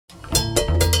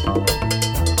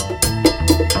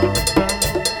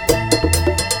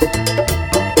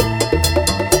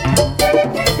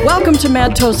Welcome to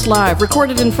Mad Toast Live,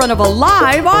 recorded in front of a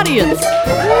live audience.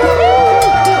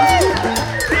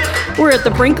 We're at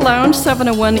the Brink Lounge,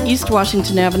 701 East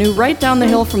Washington Avenue, right down the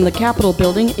hill from the Capitol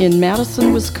Building in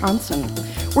Madison, Wisconsin.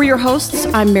 We're your hosts.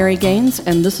 I'm Mary Gaines,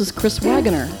 and this is Chris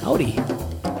Wagoner. Howdy.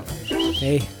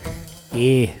 Hey.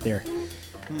 Hey there.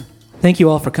 Thank you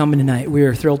all for coming tonight.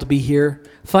 We're thrilled to be here.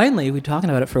 Finally, we've been talking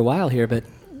about it for a while here, but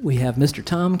we have Mr.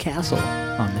 Tom Castle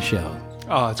on the show.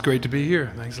 Oh, it's great to be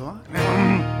here. Thanks a lot.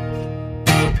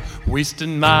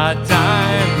 Wasting my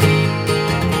time.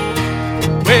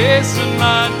 Wasting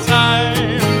my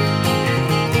time.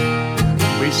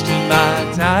 Wasting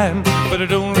my time. But I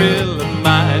don't really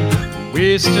mind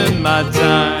wasting my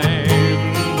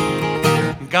time.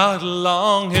 Got a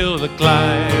long hill to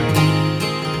climb.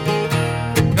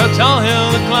 Got a tall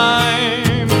hill to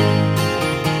climb.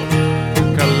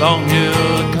 Got a long hill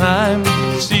to climb.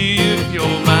 See if you're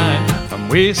mine. I'm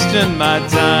wasting my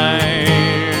time.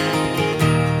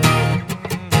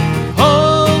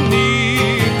 Hold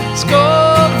me,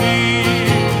 scold me,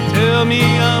 tell me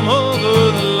I'm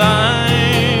over the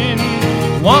line.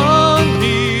 Want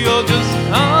me or just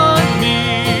haunt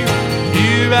me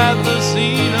here at the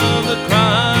scene of the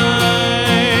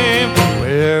crime,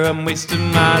 where I'm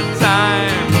wasting my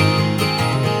time,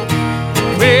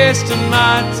 wasting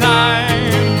my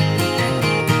time,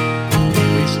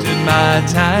 wasting my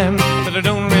time. But I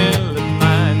don't really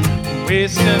mind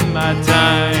wasting my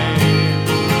time.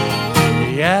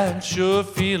 Yeah, I'm sure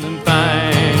feeling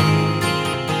fine.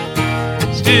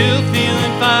 Still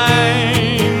feeling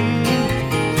fine.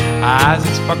 Eyes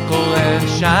that sparkle and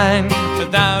shine.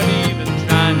 Without even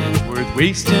trying, it's worth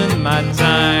wasting my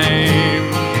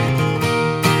time.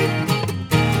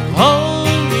 Hold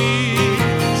me,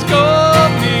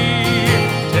 scold me,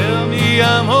 tell me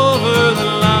I'm over the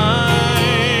line.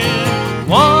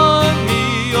 Want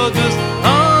me or just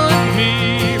haunt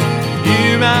me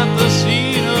here at the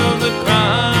scene of the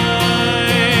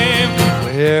crime,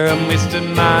 where I'm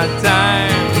wasting my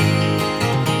time,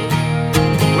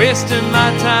 wasting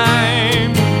my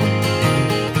time,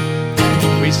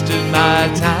 wasting my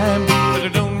time, but I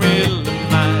don't really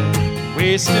mind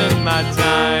wasting my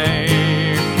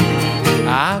time.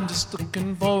 I'm just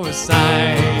looking for a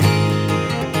sign,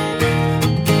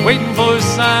 waiting for a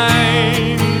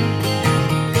sign,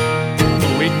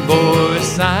 waiting for a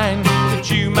sign that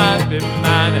you might be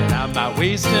mine, and I'm not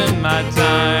wasting my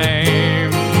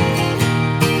time.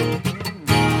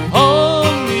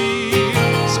 Hold me,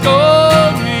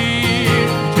 scold me,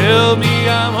 tell me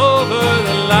I'm over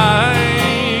the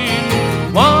line.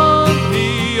 Want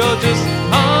me or just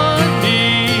haunt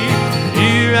me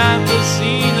here at the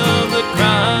scene of the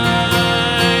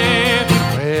crime,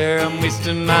 where I'm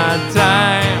wasting my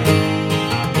time,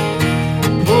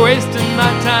 wasting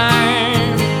my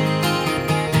time,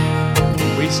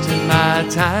 wasting my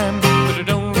time, but I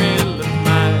don't really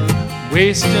mind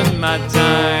wasting my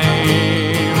time.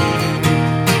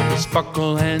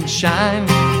 Sparkle and shine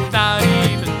without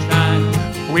even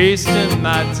trying, wasting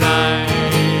my time.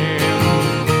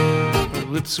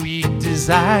 Lip sweet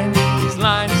design, these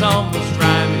lines almost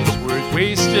rhyme. It's worth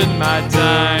wasting my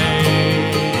time,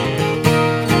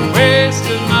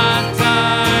 wasting my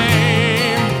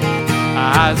time.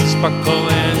 Eyes that sparkle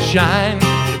and shine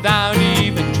without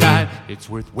even trying. It's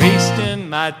worth wasting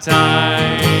my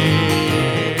time.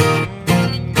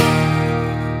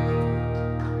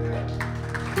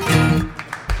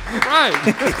 Right.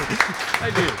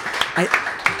 I do.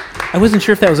 I wasn't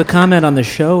sure if that was a comment on the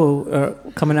show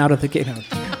coming out of the gate.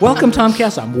 Welcome, Tom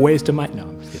Castle. I'm wasting my... No,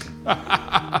 I'm just kidding.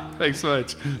 Thanks so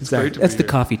much. That's the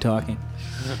coffee talking.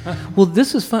 Well,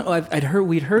 this is fun.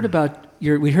 We'd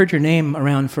heard your name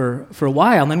around for a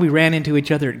while, and then we ran into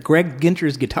each other at Greg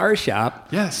Ginter's guitar shop.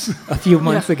 Yes. A few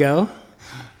months ago.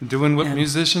 Doing what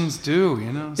musicians do,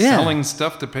 selling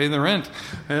stuff to pay the rent.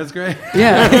 That's great.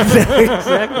 Yeah,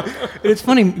 exactly. It's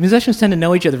funny. Musicians tend to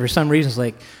know each other for some reason. It's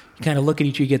like you kind of look at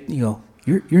each other,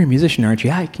 you're a musician, aren't you?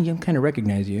 I can kind of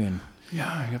recognize you. And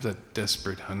yeah, I have that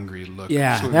desperate, hungry look.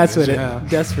 Yeah, that's what it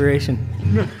is. Desperation.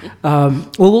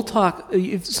 Well, we'll talk.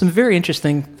 Some very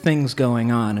interesting things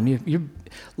going on, and you're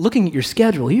looking at your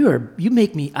schedule.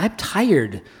 I'm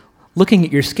tired. Looking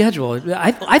at your schedule,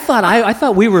 I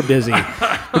thought we were busy,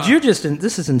 but you're just.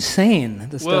 This is insane.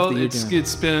 The stuff that you're doing.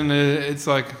 It's been. It's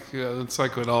like it's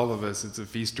like with all of us. It's a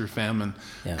feast or famine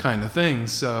Yeah. kind of thing.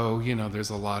 So there's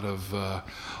a lot of a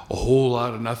whole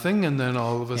lot of nothing, and then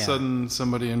all of a sudden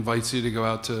somebody invites you to go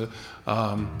out to.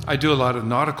 I do a lot of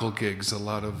nautical gigs, a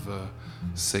lot of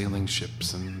sailing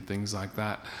ships and things like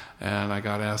that. And I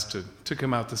got asked to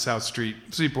come out to South Street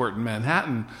Seaport in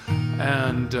Manhattan,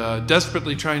 and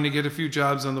desperately trying to get a few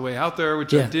jobs on the way out there,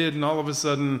 which I did. And all of a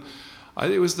sudden,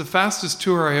 it was the fastest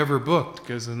tour I ever booked,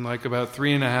 because in like about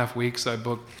 3.5 weeks, I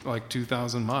booked like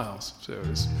 2,000 miles. So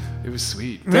it was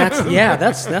sweet. That's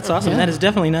awesome. That is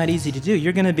definitely not easy to do.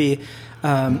 You're going to be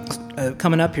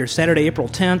coming up here Saturday, April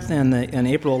 10th, and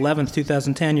April 11th,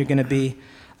 2010. You're going to be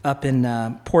up in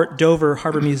Port Dover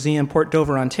Harbour Museum, Port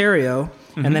Dover, Ontario,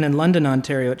 and then in London,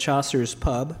 Ontario, at Chaucer's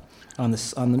Pub on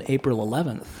April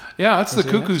 11th. Yeah, that's the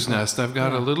Cuckoo's Nest. I've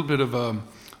got a little bit of a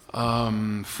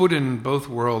foot in both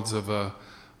worlds of a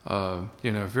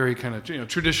very kind of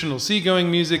traditional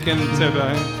seagoing music and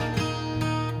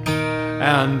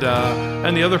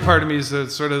the other part of me is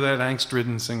sort of that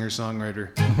angst-ridden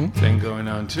singer-songwriter thing going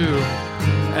on too.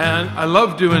 And I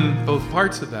love doing both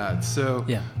parts of that. So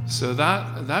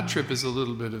that trip is a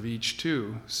little bit of each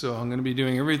too. So I'm going to be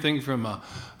doing everything from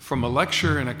a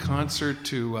lecture and a concert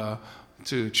to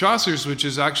Chaucer's, which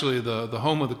is actually the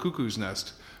home of the Cuckoo's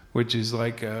Nest, which is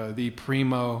like the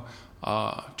primo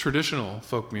traditional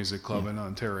folk music club in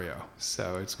Ontario.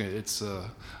 So it's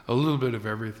a little bit of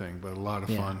everything, but a lot of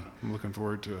fun. I'm looking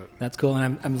forward to it. That's cool,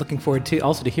 and I'm looking forward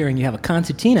to hearing you have a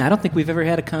concertina. I don't think we've ever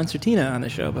had a concertina on the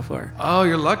show before. Oh,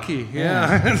 you're lucky.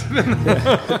 Yeah.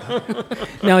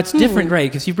 Now it's different, right?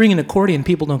 Because you bring an accordion,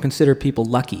 people don't consider people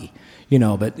lucky,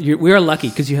 But we are lucky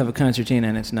because you have a concertina,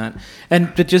 and it's not.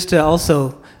 But just to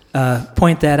also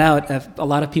point that out, a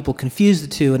lot of people confuse the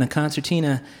two, and a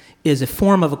concertina is a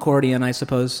form of accordion, I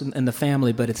suppose, in the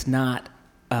family, but it's not.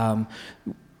 An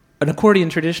accordion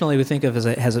traditionally we think of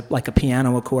as like a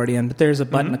piano accordion, but there's a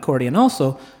button accordion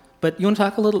also. But you want to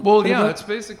talk a little? Well, yeah, it's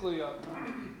basically.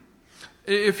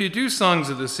 If you do Songs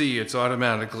of the Sea, it's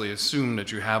automatically assumed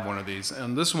that you have one of these,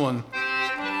 and this one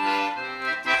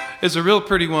is a real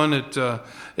pretty one.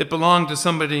 It belonged to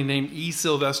somebody named E.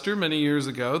 Sylvester many years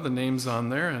ago. The name's on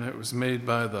there, and it was made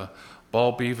by the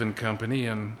Ball Bevan Company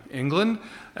in England.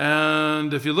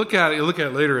 And if you look at it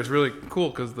later, it's really cool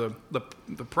because the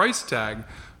price tag,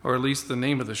 or at least the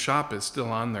name of the shop, is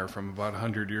still on there from about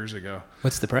 100 years ago.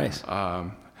 What's the price?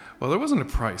 Well, there wasn't a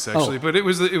price actually, but it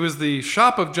was the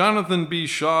shop of Jonathan B.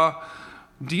 Shaw,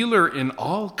 dealer in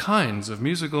all kinds of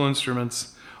musical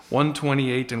instruments,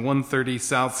 128 and 130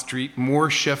 South Street, Moore,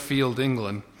 Sheffield,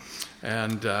 England.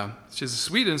 And which is a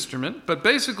sweet instrument, but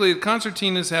basically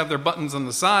concertinas have their buttons on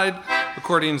the side,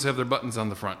 accordions have their buttons on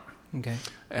the front. Okay.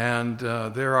 And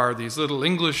there are these little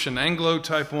English and Anglo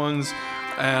type ones.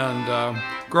 And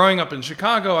growing up in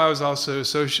Chicago, I was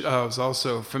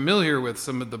also familiar with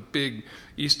some of the big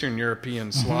Eastern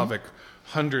European Slavic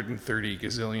 130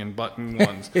 gazillion button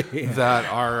ones that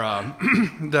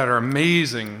are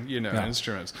amazing,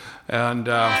 instruments. And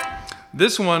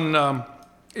this one.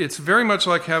 It's very much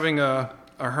like having a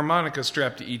harmonica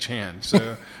strapped to each hand.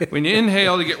 So when you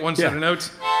inhale, you get one set of notes,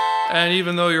 and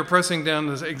even though you're pressing down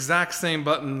the exact same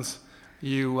buttons,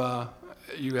 you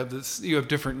have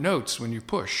different notes when you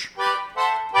push.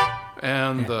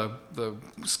 And the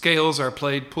scales are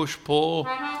played push-pull.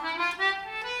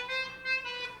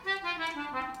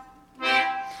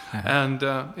 And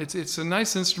it's a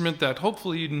nice instrument that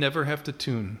hopefully you never have to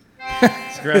tune.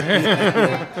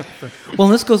 Well,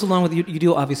 this goes along with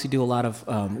you obviously do a lot of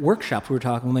workshops.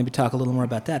 We'll maybe talk a little more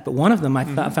about that. But one of them I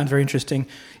found very interesting: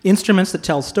 instruments that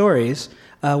tell stories.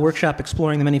 Workshop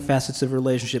exploring the many facets of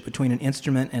relationship between an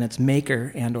instrument and its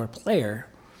maker and/or player.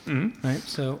 Mm-hmm. Right.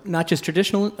 So not just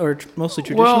traditional or mostly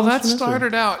traditional. Well, that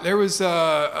started out. There was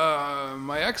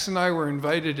my ex and I were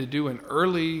invited to do an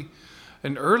early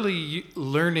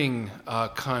learning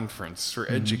conference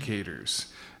for educators.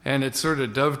 And it sort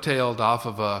of dovetailed off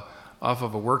of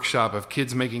a workshop of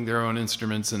kids making their own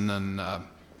instruments and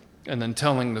then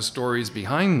telling the stories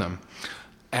behind them.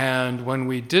 And when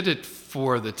we did it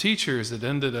for the teachers, it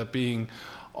ended up being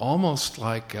almost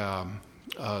like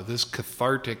this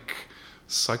cathartic,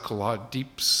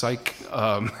 deep psych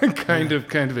kind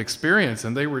of experience.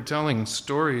 And they were telling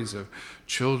stories of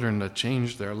children that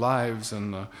changed their lives,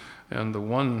 and the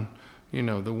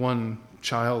one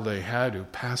child they had who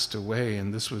passed away,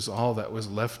 and this was all that was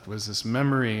left was this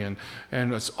memory, and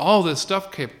it's all this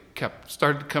stuff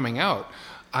started coming out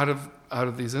of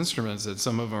these instruments. That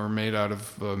some of them are made out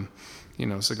of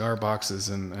cigar boxes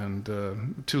and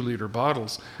 2-liter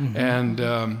bottles, and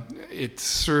it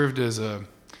served as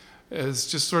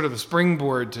just sort of a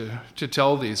springboard to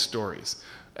tell these stories.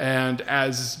 And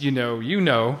as you know,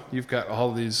 you've got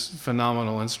all these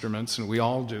phenomenal instruments, and we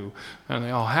all do, and they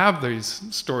all have these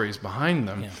stories behind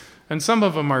them. Yeah. And some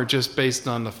of them are just based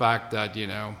on the fact that,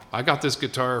 I got this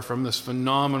guitar from this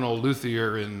phenomenal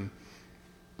luthier in,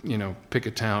 pick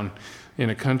a town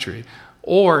in a country.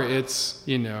 Or it's,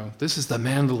 this is the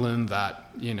mandolin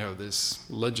that, this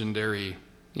legendary,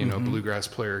 bluegrass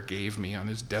player gave me on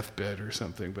his deathbed or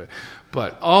something.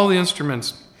 But all the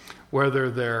instruments,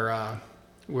 whether they're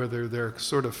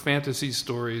sort of fantasy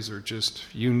stories or just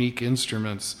unique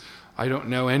instruments, I don't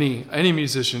know any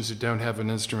musicians who don't have an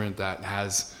instrument that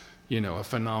has, a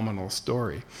phenomenal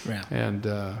story. Yeah. And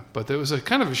but there was a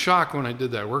kind of a shock when I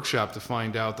did that workshop to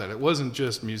find out that it wasn't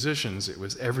just musicians; it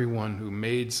was everyone who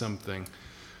made something,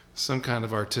 some kind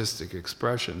of artistic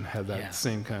expression, had that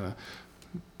same kind of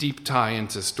deep tie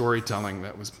into storytelling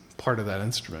that was part of that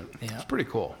instrument. Yeah. It's pretty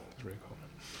cool.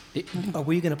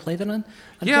 Were you going to play that on?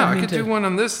 I could do one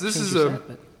on this. This is a. Set,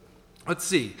 Let's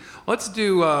see. Let's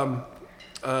do a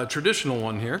traditional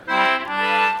one here.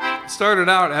 Started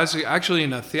out as actually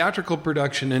in a theatrical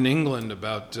production in England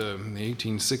about the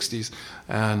 1860s,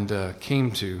 and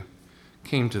came to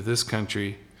this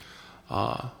country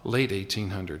late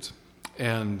 1800s.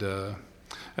 And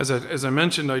as I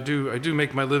mentioned, I do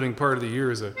make my living part of the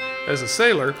year as a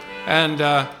sailor, and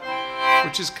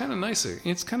which is kind of nice.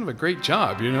 It's kind of a great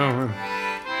job,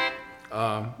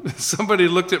 Somebody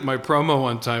looked at my promo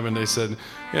one time and they said,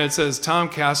 it says Tom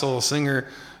Castle, singer,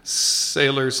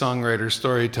 sailor, songwriter,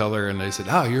 storyteller, and they said,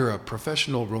 you're a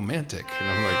professional romantic. And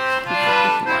I'm like,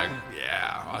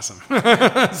 yeah, awesome.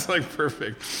 It's like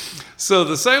perfect. So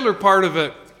the sailor part of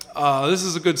it, this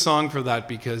is a good song for that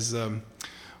because,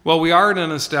 we are in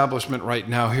an establishment right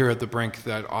now here at the Brink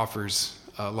that offers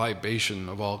libation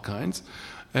of all kinds.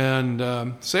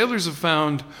 And sailors have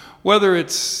found, whether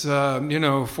it's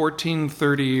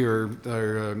 1430 or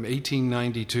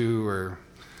 1892 or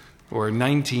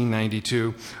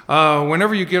 1992,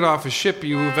 whenever you get off a ship,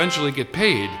 you eventually get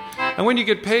paid. And when you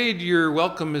get paid, your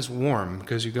welcome is warm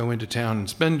because you go into town and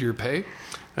spend your pay.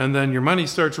 And then your money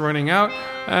starts running out,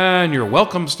 and your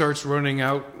welcome starts running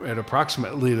out at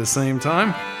approximately the same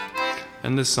time.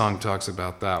 And this song talks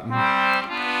about that.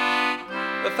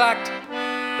 The fact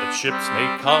that ships may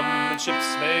come and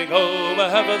ships may go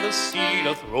wherever the sea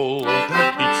doth roll.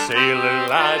 Each sailor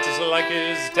lad is like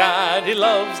his dad, he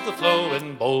loves the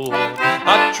flowing bowl.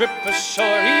 A trip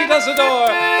ashore he does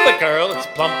adore the girl that's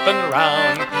plump and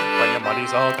round. When your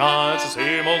money's all gone, it's the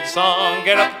same old song.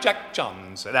 Get up, Jack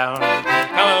John, sit down.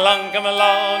 Come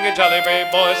along, you jolly brave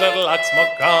boys, there's lots more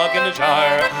grog in the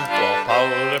jar. We'll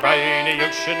power the briny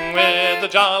ocean with the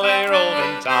jolly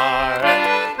rolling tar.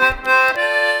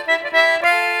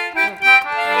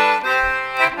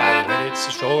 It's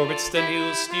ashore, it's then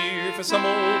he'll steer for some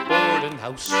old boarding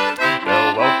house.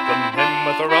 They'll welcome him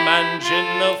with a rum and gin,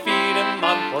 they'll feed him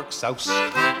on pork souse.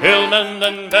 He'll mend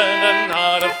and bend and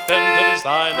not offend till he's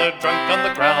lying there drunk on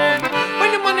the ground.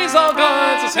 When your money's all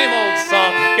gone, it's the same old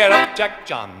song. Get up, Jack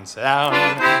John, sit down.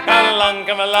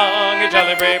 Come along, you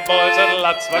jolly brave boys, there's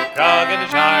lots of grog in the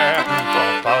jar.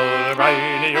 We'll follow the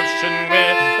briny ocean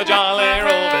with the jolly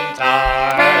rolling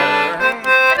tar.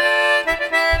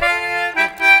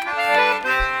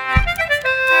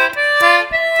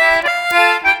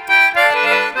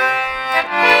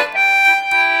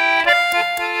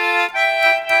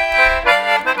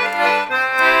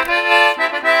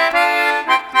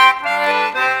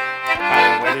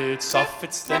 It's off,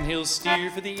 it's then he'll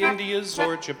steer for the Indias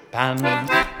or Japan.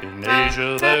 In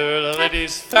Asia there the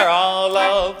ladies fair all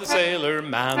love the sailor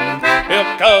man.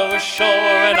 He'll go ashore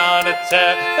and on a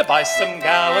tear he'll buy some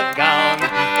gala gown.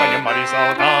 When your money's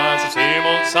all gone, it's the same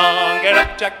old song. Get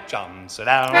up, Jack John, sit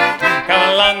down.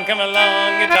 Come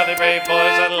along, you jolly brave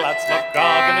boys, there's lots more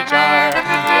grog in the jar.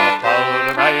 We'll follow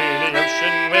the briny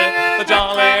ocean with the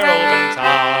jolly rolling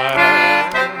tar.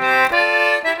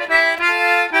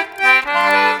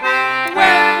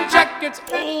 Gets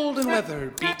old and weather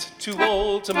beat, too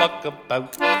old to muck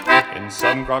about. In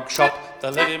some grog shop,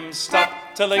 they'll let him stop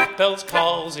till Lake Bells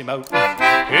calls him out.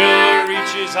 He'll reach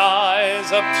his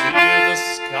eyes up to the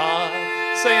sky,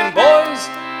 saying, "Boys,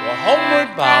 we're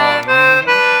homeward bound."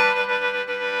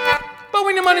 But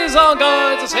when your money's all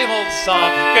gone, it's the same old song.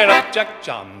 Get up, Jack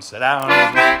John, sit down.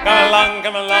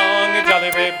 Come along, you jolly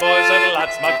brave boys, there's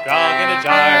lots more grog in a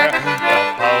jar.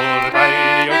 We'll power the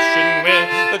briny ocean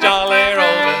with the jolly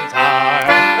rolling tar.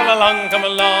 Come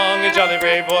along, you jolly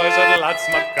brave boys, there's lots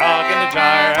more grog in a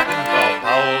jar. We'll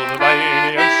power the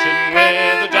briny ocean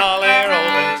with the jolly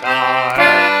rolling tar.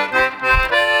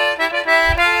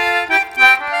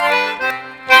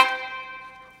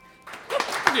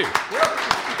 Thank you.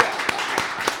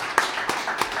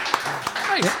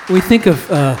 We think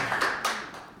of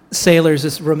sailors,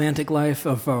 this romantic life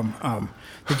of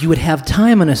that you would have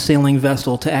time on a sailing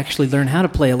vessel to actually learn how to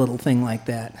play a little thing like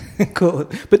that. Cool.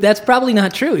 But that's probably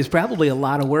not true. It's probably a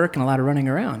lot of work and a lot of running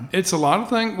around. It's a lot of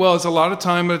things. Well, it's a lot of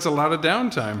time, but it's a lot of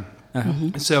downtime.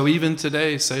 Uh-huh. So even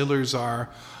today, sailors are,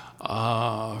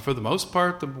 for the most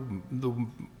part, the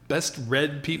best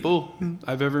read people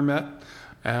I've ever met.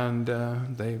 And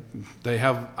they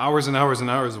have hours and hours and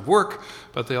hours of work,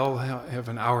 but they all have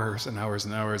hours and hours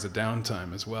and hours of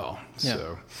downtime as well. Yeah.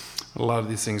 So a lot of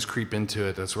these things creep into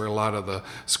it. That's where a lot of the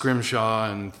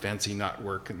scrimshaw and fancy knot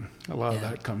work and a lot of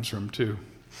that comes from too.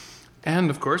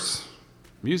 And of course,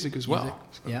 music as well.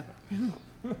 So. Yeah.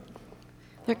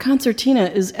 That concertina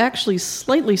is actually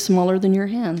slightly smaller than your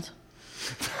hands.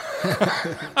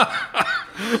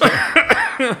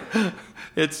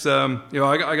 It's I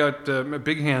got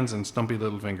big hands and stumpy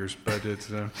little fingers, but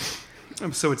it's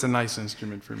so it's a nice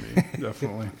instrument for me,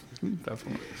 definitely.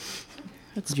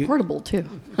 It's portable too.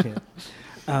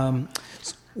 Yeah.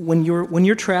 When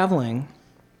you're traveling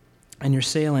and you're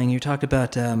sailing, you talked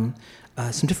about some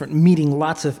different meeting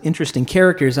lots of interesting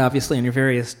characters, obviously, in your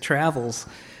various travels,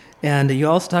 and you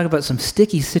also talk about some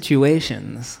sticky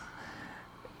situations.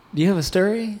 Do you have a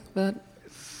story about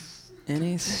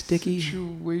any sticky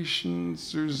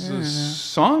situations? There's a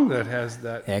song that has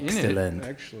that Excellent. in it,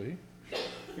 actually.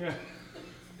 Yeah.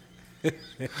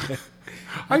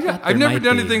 I've never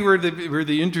done anything where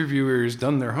the interviewer's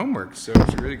done their homework, so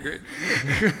it's really great.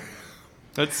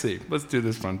 Let's see. Let's do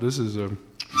this one. This is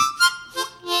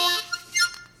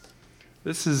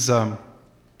a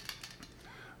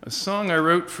song I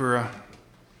wrote for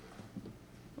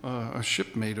a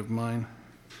shipmate of mine.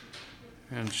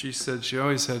 And she said she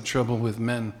always had trouble with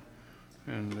men,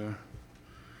 and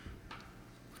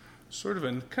sort of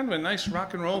kind of a nice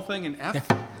rock and roll thing in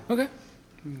F. Okay.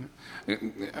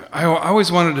 I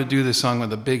always wanted to do this song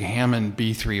with a big Hammond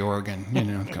B3 organ,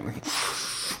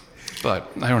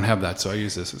 but I don't have that, so I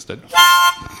use this instead.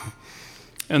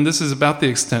 And this is about the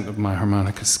extent of my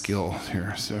harmonica skill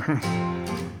here, so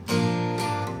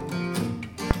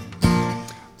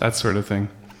that sort of thing.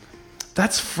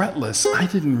 That's fretless. I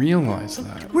didn't realize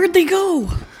that. Where'd they go?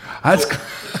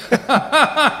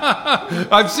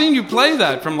 I've seen you play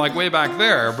that from like way back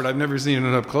there, but I've never seen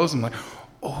it up close. I'm like,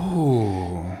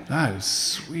 oh, that is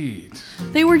sweet.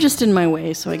 They were just in my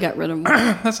way, so I got rid of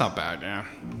them. That's not bad, yeah.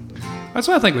 That's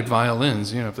what I think with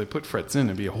violins. If they put frets in,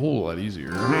 it'd be a whole lot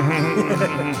easier.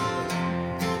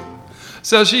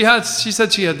 So she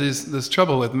said she had this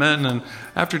trouble with men, and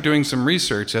after doing some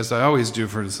research, as I always do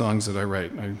for the songs that I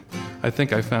write, I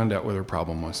think I found out what her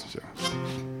problem was. So.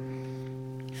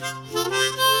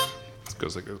 It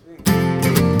goes like this.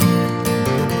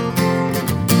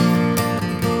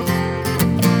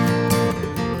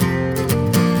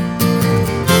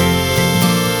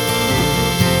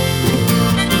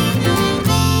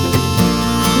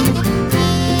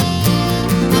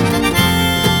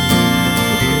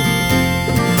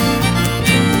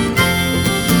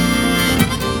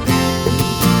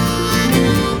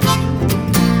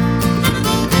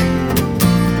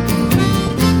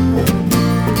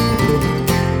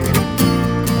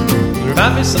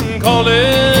 Might be something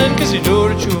calling, cause you know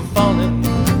that you're falling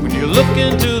when you look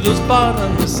into those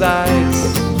bottom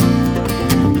sides.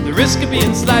 The risk of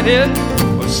being slighted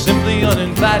or simply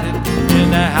uninvited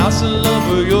in a house of love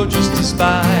where you're just a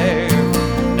spy.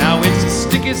 Now it's a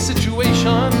sticky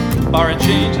situation, barring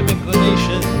change of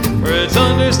inclination, where it's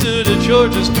understood that you're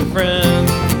just a friend.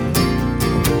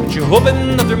 But you're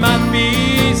hoping that there might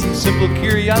be some simple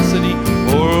curiosity,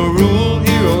 or a rule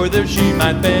here or there she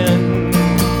might bend.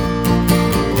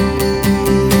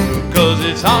 Cause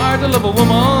it's hard to love a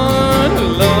woman who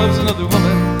loves another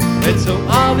woman. It's so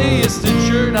obvious that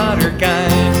you're not her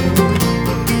kind.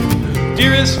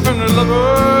 Dearest from her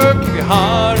lover, keep your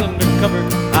heart undercover,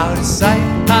 out of sight,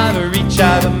 out of reach,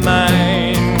 out of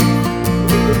mind.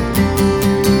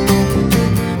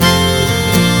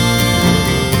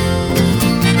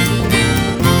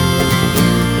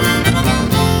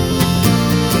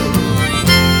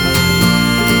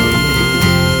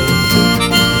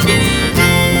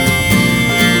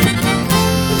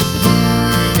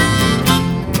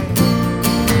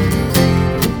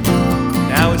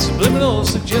 Subliminal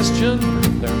suggestion,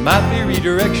 there might be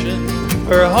redirection,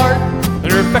 her heart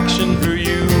and her affection for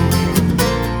you.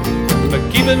 But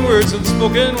keeping words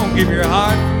unspoken won't keep your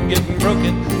heart from getting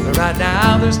broken. But right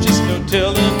now there's just no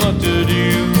telling what to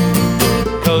do.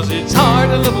 Cause it's hard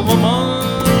to love a woman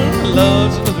who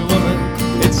loves another woman.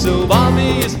 It's so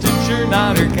obvious that you're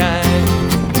not her kind.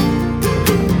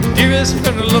 Dearest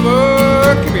friend or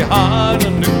lover, keep your heart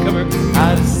undercover,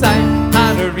 out of sight,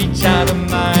 out of reach, out of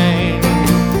mind.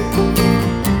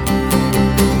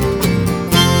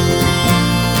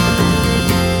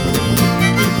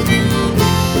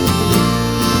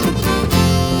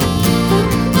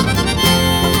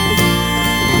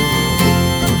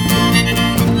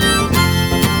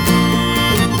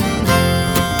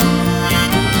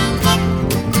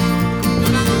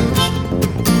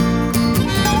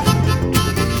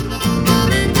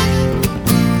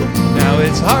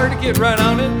 get right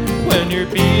on it when you're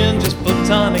being just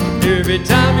platonic. Every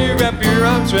time you wrap your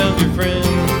arms around your friend,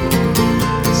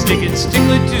 sticking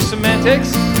strictly to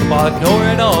semantics while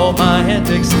ignoring all my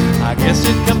antics. I guess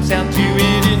it comes down to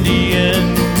it in the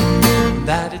end,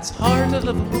 that it's hard to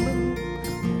love a woman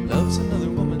who loves another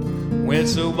woman when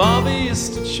it's so obvious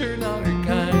that you're not her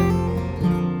kind.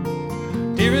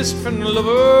 Dearest friend or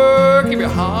lover, keep your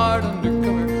heart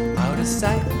undercover, out of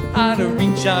sight, out of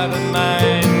reach, out of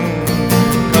mind.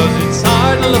 'Cause it's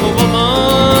hard to love a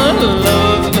woman who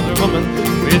loves another woman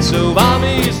when it's so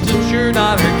obvious that you're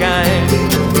not her kind.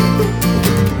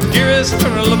 Dearest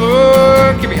friend or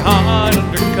lover, keep your heart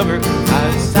undercover,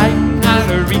 out of sight, out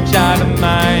of reach, out of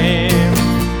mind.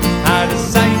 Out of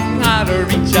sight, out of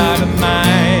reach, out of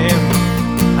mind.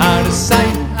 Out of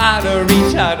sight, out of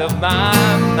reach, out of my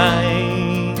mind.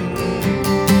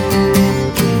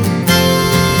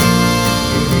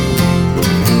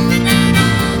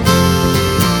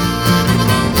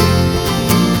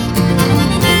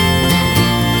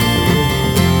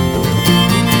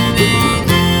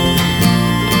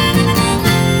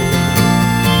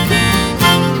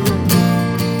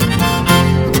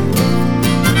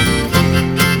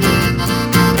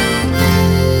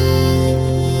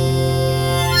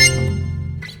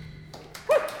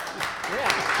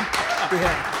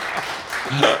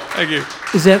 Thank you.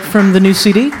 Is that from the new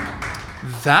CD?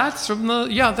 That's from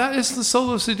that is the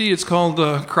solo CD. It's called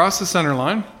Cross the Center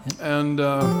Line. And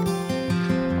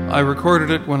I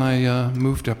recorded it when I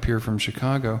moved up here from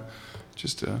Chicago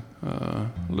just a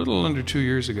little under 2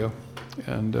 years ago.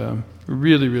 And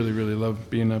really, really, really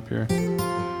love being up here.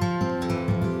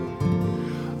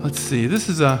 Let's see. This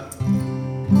is a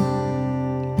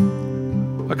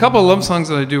couple of love songs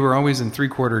that I do are always in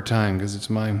 3/4 time because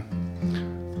it's my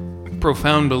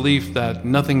profound belief that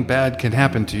nothing bad can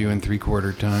happen to you in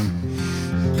 3/4 time.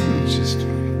 It's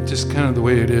just kind of the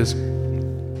way it is.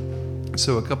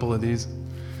 So a couple of these,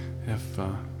 if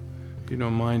you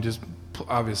don't mind, just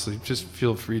obviously just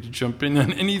feel free to jump in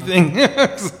on anything.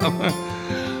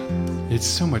 It's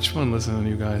so much fun listening to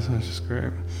you guys. It's just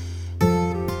great.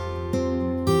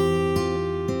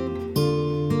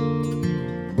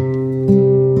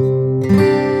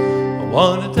 I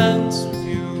wanna dance with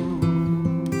you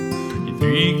in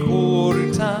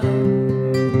 3/4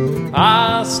 time.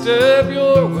 I'll step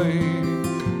your way,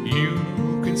 you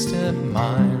can step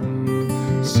mine.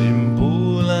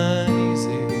 Simple and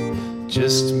easy,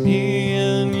 just me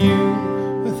and you,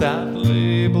 without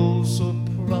labels or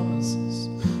promises,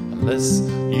 unless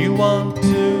you want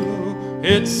to.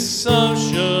 It's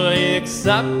socially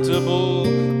acceptable,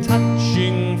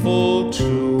 touching for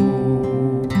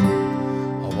two.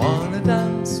 I wanna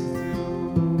dance with you.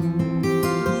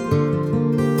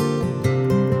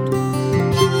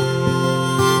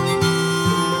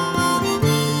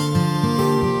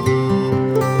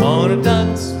 Wanna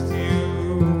dance with you.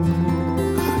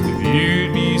 If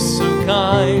you'd be so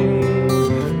kind,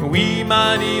 we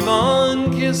might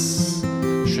even kiss,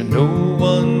 sure no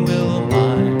one will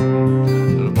mind.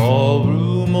 The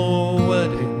ballroom or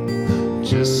wedding,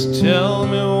 just tell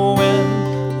me when,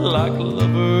 like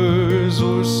lovers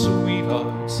or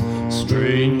sweethearts,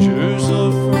 strangers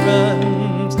or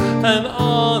friends, and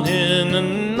on in a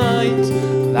night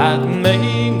that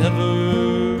may never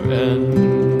end.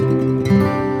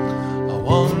 I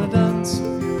wanna dance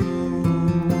with you.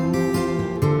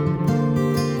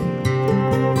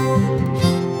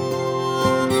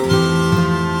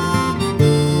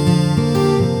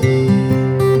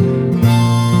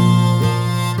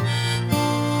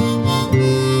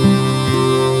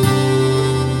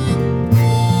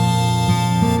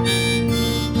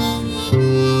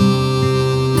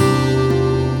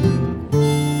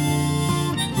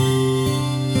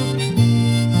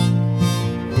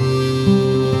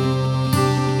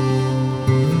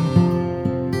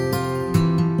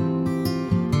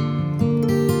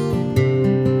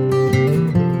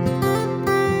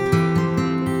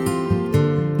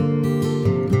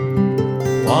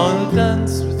 Wanna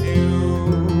dance with you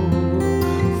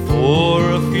for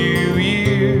a few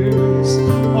years,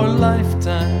 or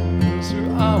lifetimes, or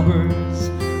hours.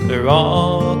 They're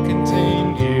all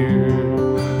contained here.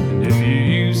 And if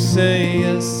you say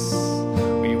yes,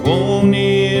 we won't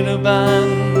need a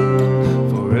band.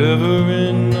 Forever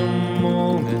in the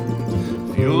moment,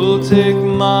 if you'll take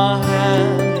my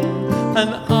hand,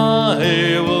 and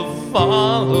I will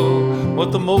follow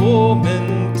what the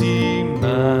moment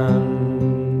demands.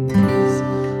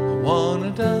 I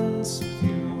wanna dance with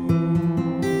you.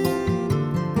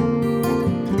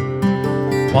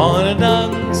 Wanna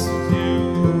dance with you.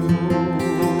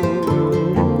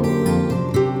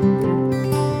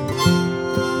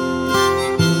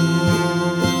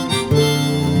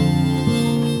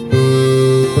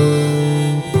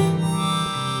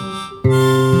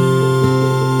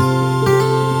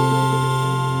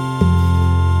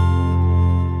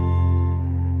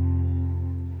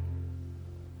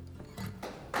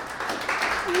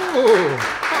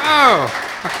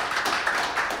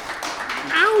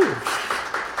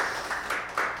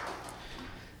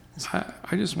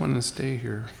 I just want to stay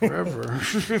here forever.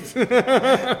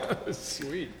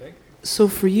 Sweet, thank you. So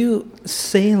for you,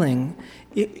 sailing,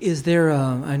 is there?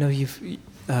 I know you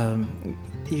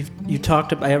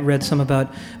talked about. I read some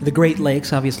about the Great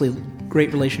Lakes. Obviously,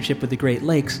 great relationship with the Great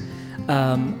Lakes,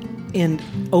 and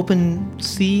open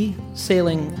sea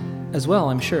sailing as well.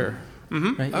 I'm sure.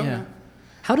 Mm-hmm. Right? Oh, Yeah.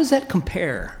 How does that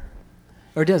compare,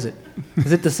 or does it?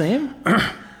 Is it the same?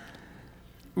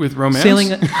 With romance? Sailing?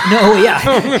 No,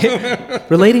 yeah.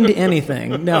 Relating to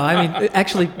anything? No, I mean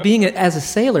actually being as a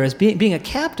sailor, as being a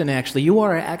captain. Actually, you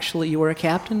were a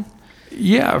captain.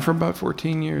 Yeah, for about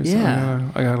 14 years. Yeah.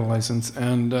 I got a license,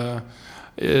 and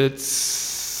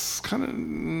it's kind of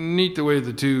neat the way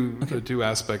the two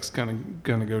aspects kind of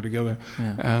go together.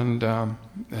 Yeah. And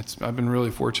I've been really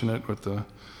fortunate with the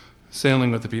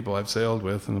sailing with the people I've sailed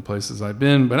with and the places I've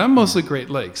been. But I'm mostly Great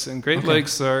Lakes, and Great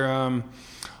Lakes are.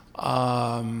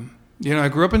 I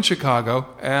grew up in Chicago,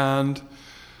 and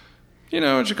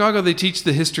in Chicago they teach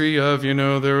the history of,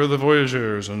 there were the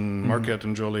voyageurs and Marquette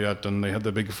and Joliet, and they had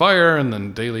the big fire, and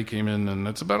then Daly came in, and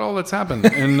that's about all that's happened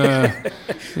in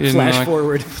Flash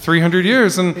forward 300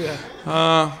 years. And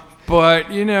but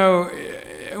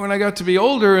when I got to be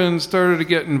older and started to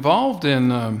get involved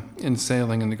in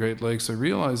sailing in the Great Lakes, I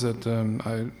realized that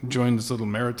I joined this little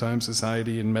maritime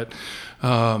society and met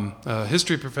a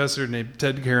history professor named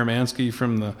Ted Karamansky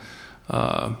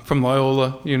from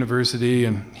Loyola University,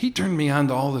 and he turned me on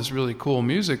to all this really cool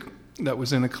music that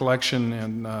was in a collection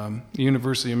in the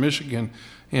University of Michigan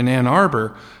in Ann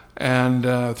Arbor, and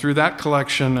through that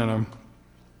collection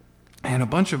and a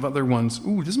bunch of other ones.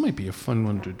 Ooh, this might be a fun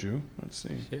one to do. Let's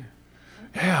see.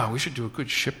 Yeah, we should do a good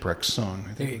shipwreck song.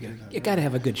 There you go. You got to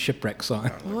have a good shipwreck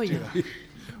song. Oh, yeah.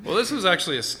 Well, this was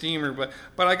actually a steamer, but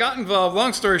I got involved.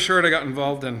 Long story short, I got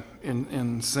involved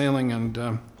in sailing,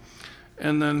 and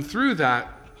then through that,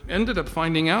 ended up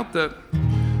finding out that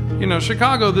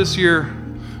Chicago this year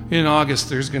in August,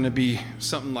 there's going to be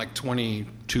something like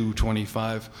 22,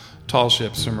 25 tall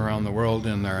ships from around the world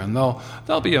in there, and there'll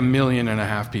be 1.5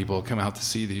 million people come out to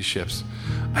see these ships,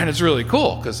 and it's really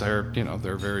cool because they're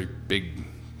very big,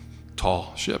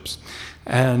 tall ships,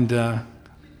 and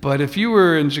but if you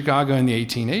were in Chicago in the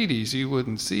 1880s, you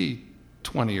wouldn't see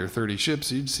 20 or 30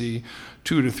 ships. You'd see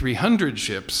 200 to 300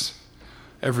 ships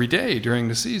every day during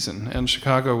the season, and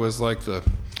Chicago was like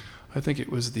I think it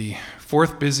was the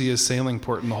 4th busiest sailing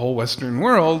port in the whole Western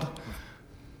world,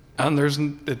 and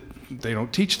they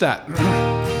don't teach that.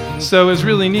 So it's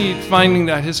really neat finding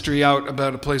that history out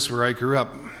about a place where I grew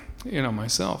up,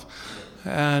 myself.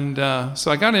 And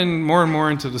so I got in more and more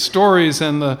into the stories,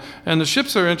 and the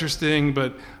ships are interesting,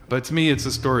 but to me it's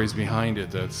the stories behind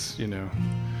it that's,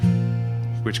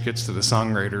 which gets to the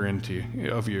songwriter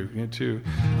of you too.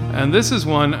 And this is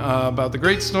one about the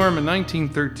Great Storm in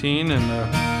 1913,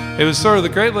 and it was sort of the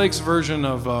Great Lakes version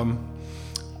of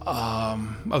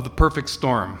the perfect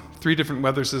storm. 3 different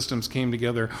weather systems came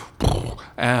together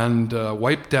and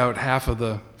wiped out half of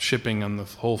the shipping on the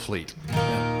whole fleet.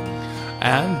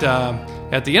 And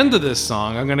at the end of this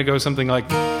song, I'm going to go something like...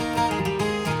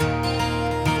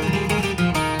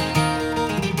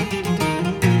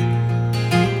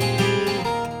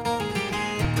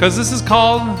 Because this is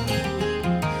called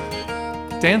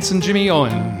Dancin' Jimmy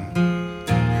Owen.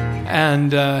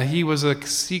 And he was a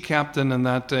sea captain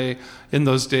in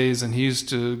those days, and he used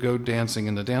to go dancing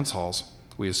in the dance halls.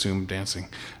 We assume dancing.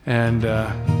 And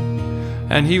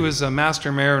he was a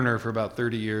master mariner for about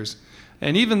 30 years.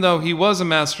 And even though he was a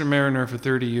master mariner for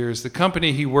 30 years, the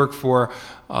company he worked for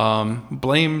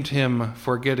blamed him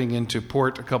for getting into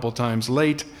port a couple times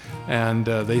late. And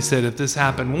they said, if this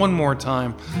happened one more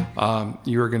time,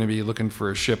 you were going to be looking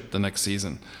for a ship the next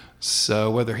season. So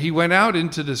whether he went out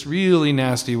into this really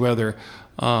nasty weather,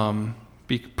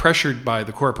 be pressured by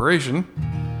the corporation,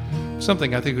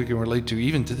 something I think we can relate to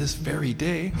even to this very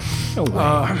day.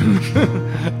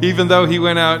 Even though he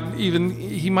went out,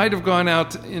 he might have gone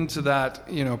out into that,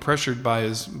 pressured by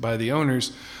the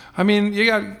owners. I mean, you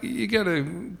got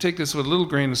to take this with a little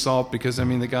grain of salt, because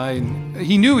the guy,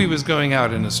 he knew he was going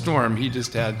out in a storm. He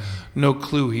just had no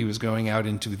clue he was going out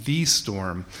into the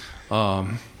storm.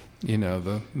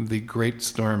 The great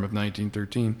storm of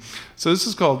 1913. So this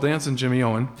is called Dancin' Jimmy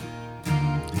Owen.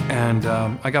 And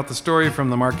I got the story from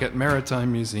the Marquette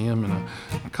Maritime Museum and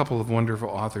a couple of wonderful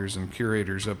authors and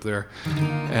curators up there.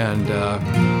 And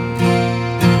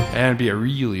it'd be a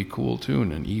really cool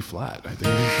tune in E-flat, I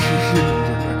think.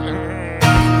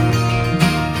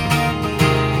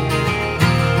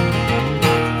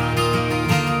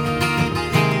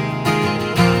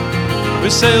 We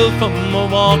sailed from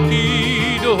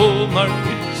Milwaukee to old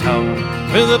Marquette town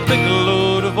with a big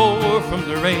load of ore from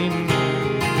the rain.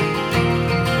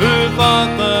 Who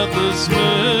thought that the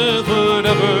Smith would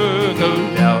ever go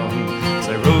down? As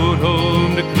I rode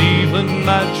home to Cleveland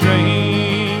by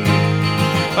train,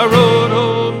 I rode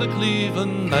home to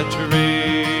Cleveland by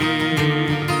train.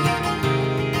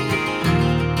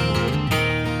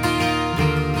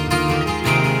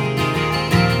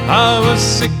 I was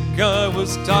sick, I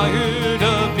was tired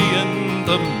of being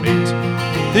the mate.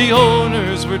 The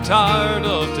owners were tired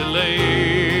of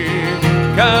delay.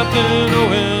 Captain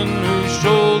Owen, whose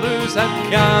shoulders had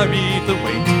carried the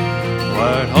weight,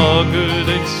 White Hogger,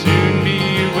 they'd soon be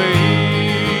away.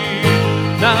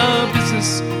 Now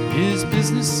business is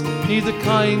business, neither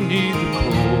kind, neither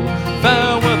cruel.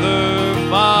 Fair weather,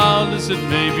 foul as it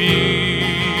may be.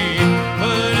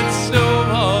 But it's so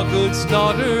Hoggood's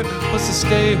daughter was to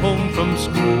stay home from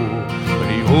school when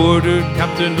he ordered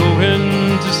Captain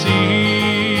Owen to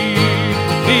sea.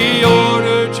 He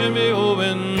ordered Jimmy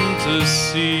Owen to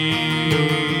sea.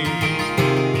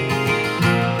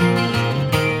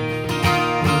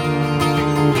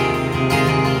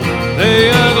 They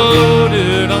had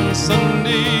loaded on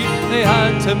Sunday, they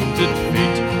had tempted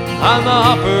fate, and the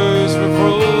hoppers were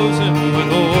frozen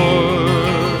with ore.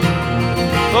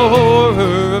 The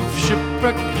horror of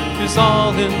shipwreck is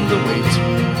all in the weight,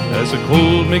 as the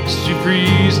cold makes you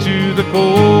freeze to the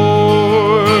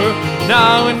core.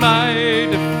 Now in my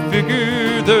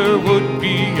figure there would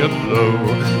be a blow.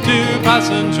 2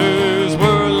 passengers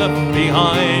were left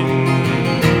behind.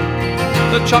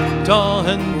 The Choctaw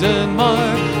and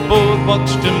Denmark both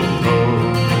watched him go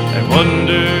and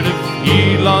wondered if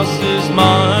he lost his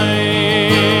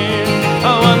mind.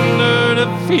 I wondered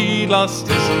if he lost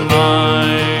his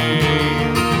mind.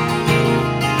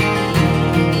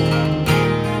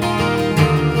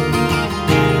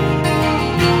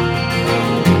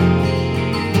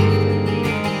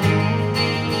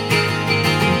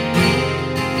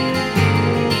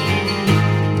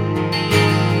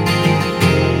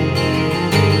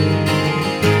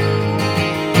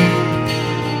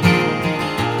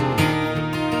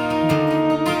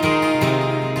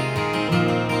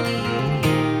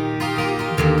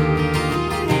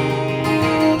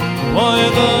 Why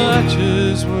the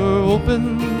hatches were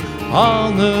open,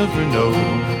 I'll never know.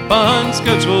 Behind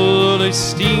schedule, they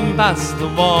steamed past the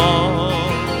wall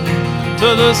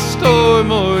to the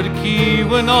storm or the key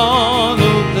went on,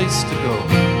 no place to go.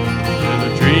 In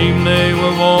a dream they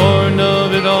were warned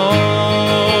of it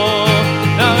all.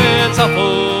 Now it's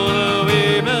awful the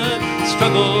women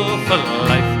struggle for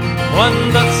life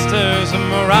when that stares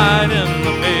them right in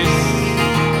the face.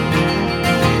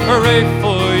 Hooray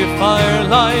for your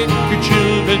firelight, your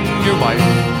children, your wife,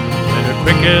 and a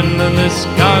quicken in this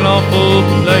kind of awful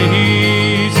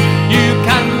place. You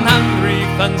can hand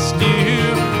reef and steer,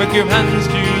 work your hands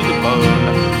to the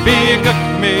bone, be a cook,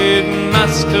 maid,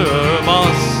 master,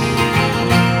 boss.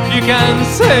 You can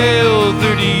sail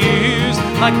 30 years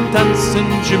like dancing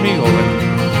Jimmy Owen.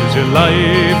 Is your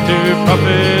life to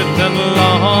profit and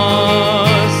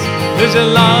loss? Is your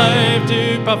life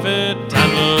to profit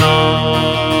and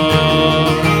loss?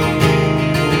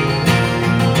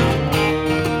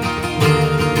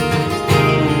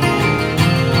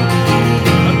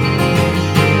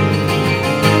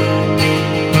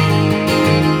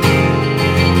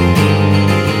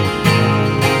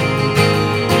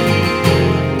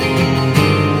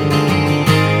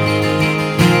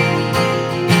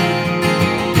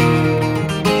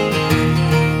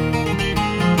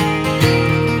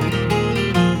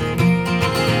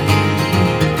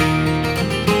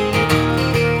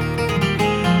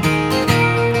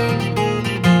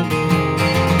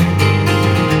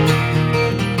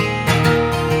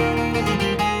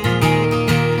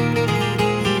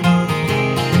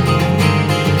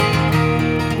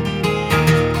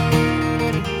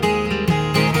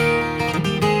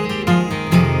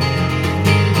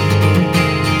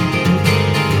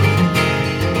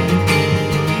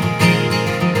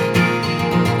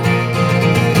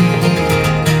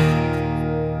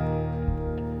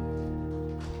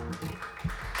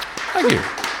 Thank you.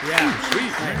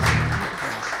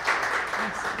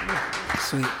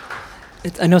 Sweet.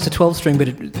 I know it's a 12-string, but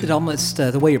it almost,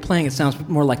 the way you're playing it sounds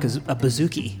more like a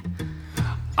bouzouki.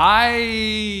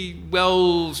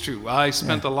 Well, it's true. I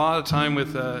spent a lot of time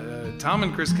with Tom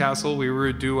and Chris Castle. We were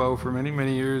a duo for many,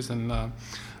 many years, and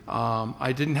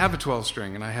I didn't have a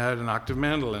 12-string, and I had an octave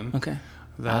mandolin. Okay.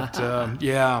 That,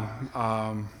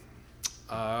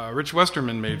 Rich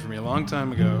Westerman made for me a long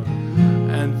time ago.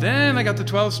 And then I got the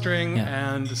 12-string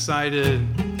and started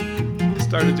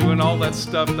doing all that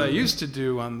stuff that I used to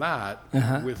do on that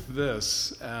with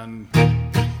this, and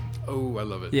oh, I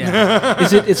love it. Yeah.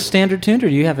 It's standard tuned, or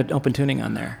do you have an open tuning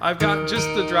on there? I've got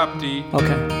just the drop D.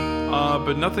 Okay.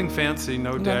 But nothing fancy,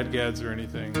 no dadgads or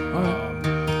anything.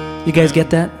 You guys get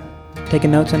that?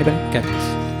 Taking notes, anybody? Okay.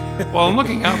 Well, I'm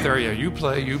looking out there. Yeah, you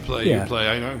play. Yeah.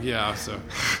 I know. Yeah, so.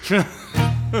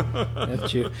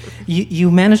 That's you. You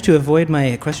managed to avoid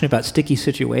my question about sticky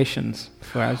situations.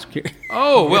 Before I was curious.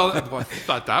 Oh, well, I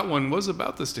thought that one was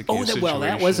about the sticky situation. Well,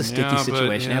 that was a sticky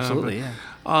situation. Absolutely,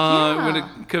 yeah. When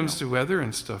it comes to weather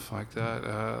and stuff like that,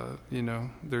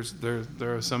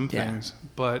 there are some things,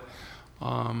 but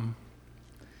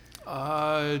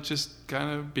just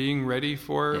kind of being ready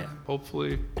for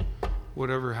hopefully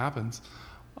whatever happens.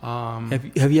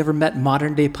 Have you ever met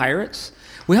modern day pirates?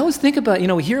 We always think about,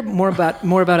 we hear more about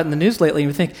it in the news lately, and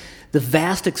we think the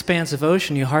vast expanse of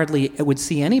ocean, you hardly would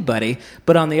see anybody.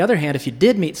 But on the other hand, if you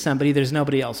did meet somebody, there's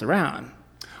nobody else around.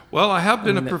 Well, I have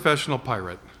been a professional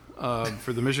pirate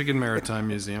for the Michigan Maritime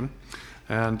Museum,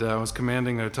 and I was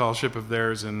commanding a tall ship of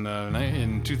theirs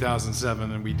in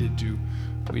 2007, and we did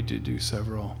do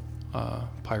several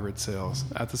pirate sails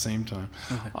at the same time.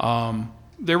 Okay.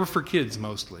 They were for kids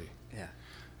mostly.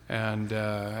 And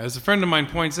as a friend of mine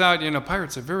points out,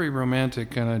 pirates are very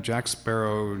romantic, kind of Jack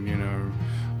Sparrow,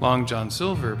 Long John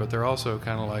Silver, but they're also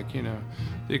kind of like,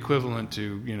 the equivalent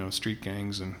to, street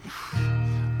gangs and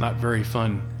not very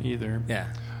fun either. Yeah.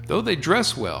 Though they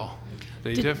dress well.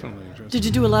 They definitely dress Did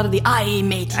you do a lot of the aye,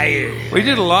 mate? We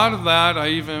did a lot of that.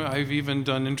 I've even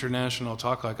done International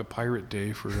Talk Like a Pirate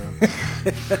Day for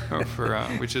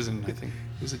which is in, I think,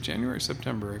 is it January or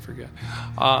September? I forget.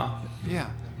 Yeah.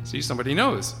 See, somebody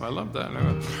knows. I love that.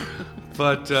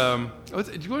 But do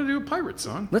you want to do a pirate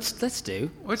song? Let's do.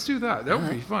 Let's do that. That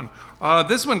would be fun.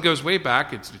 This one goes way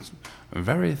back. It's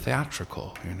very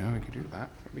theatrical. We could do that.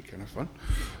 That'd be kind of fun.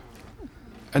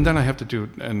 And then I have to do,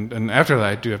 and after that,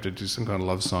 I do have to do some kind of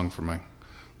love song for my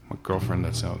girlfriend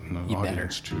that's out in the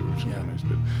audience too. Nice.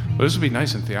 But this would be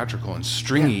nice and theatrical and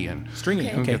stringy and stringy.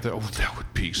 Okay. That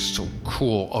would be so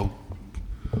cool.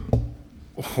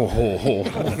 Ho ho ho!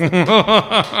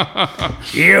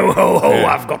 Yo ho ho!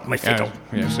 I've got my fiddle.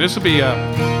 Yes, this will be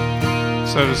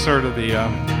sort of the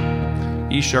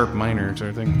E sharp minor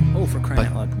sort of thing. Oh, for crying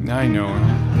out loud! I know.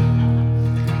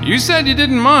 You said you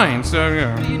didn't mind, so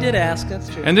you did ask. That's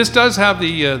true. And this does have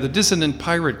the dissonant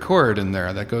pirate chord in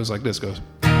there that goes like this. Goes.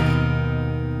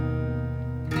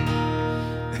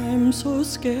 I'm so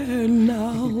scared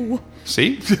now.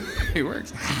 See, it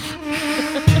works.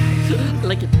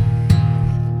 Like it.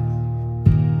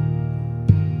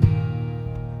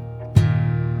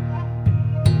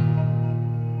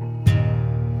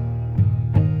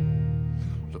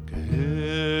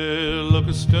 Look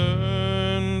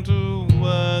astern to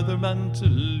weatherman to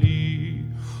lee,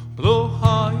 blow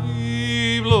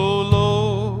high, blow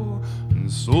low, and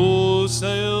so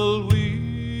sail we.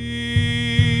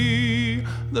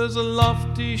 There's a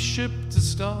lofty ship to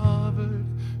starboard,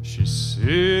 she's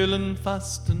sailing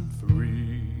fast and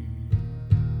free,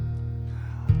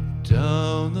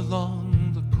 down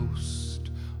along the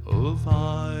coast of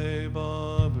High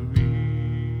Barbary.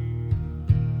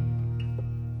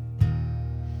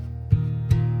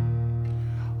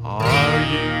 Are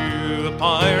you a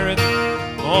pirate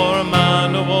or a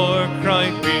man of war?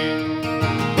 Cried we.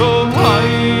 Blow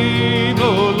high,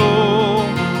 blow low,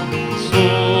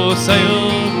 so sail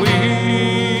we.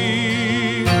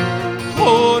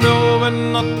 Oh no, we're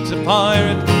not a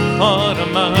pirate or a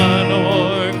man of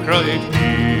war. Cried we.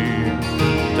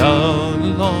 Down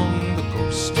along the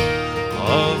coast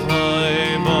of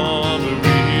High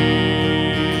Barbary.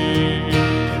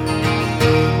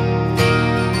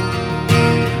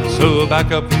 So back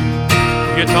up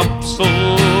your topsail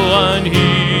and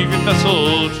heave your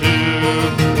vessel to.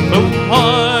 Blow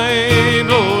high,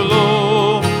 blow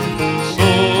low, so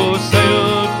sail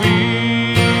we.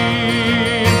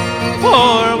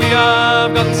 For we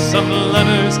have got some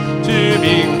letters to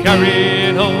be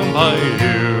carried home by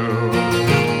you.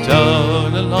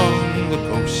 Down along the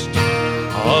coast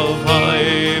of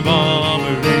High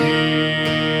Barbary.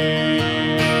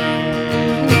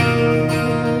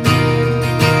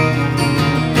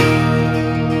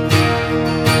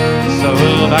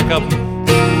 Back up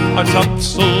our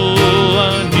topsail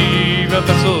and heave a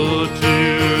vessel to.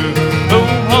 Blow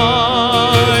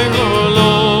high, blow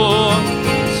low,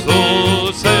 so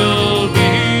sail we.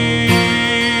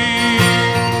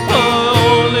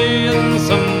 Only in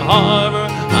some harbor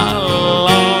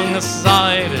along the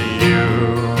side of you.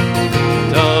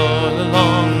 Down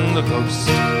along the coast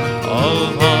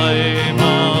of High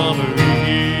Barbary.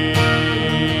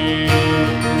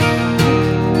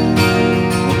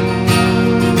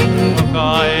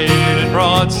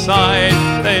 Broadside,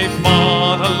 they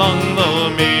fought along the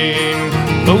main.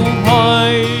 Blow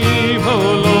high, blow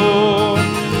low,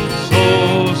 so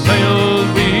sail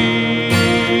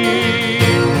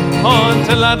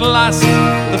at last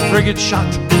the frigate shot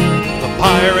the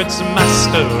pirate's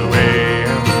master away,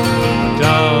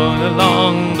 down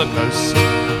along the coast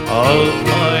of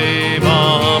High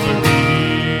Barbary.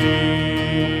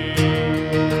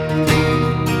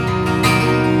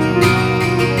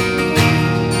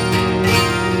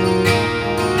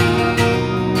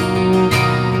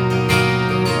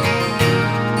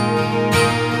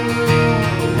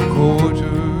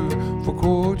 For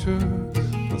quarter,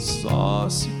 the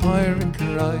saucy pirate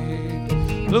cried,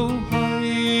 blow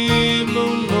high,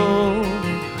 blow low,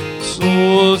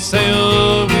 so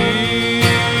sail we.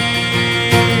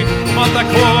 But the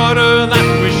quarter that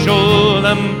we showed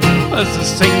them was to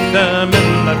sink them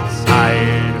in the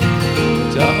tide,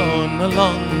 down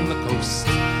along the coast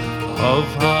of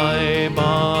High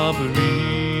Barbary.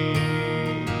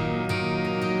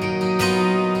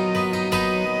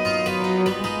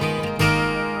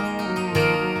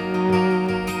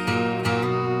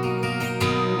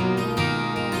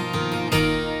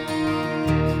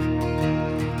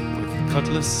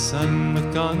 Cutlass and with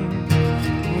gun,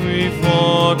 we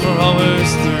fought for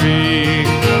hours 3.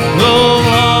 Blow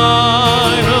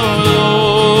high, blow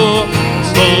low,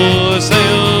 slow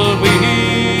sailed we.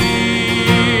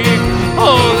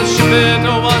 Oh, the ship it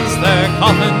was their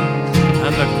coffin,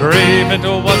 and the grave it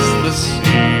was the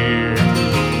sea,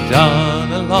 down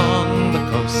along the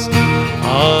coast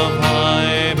of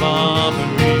High Barbary.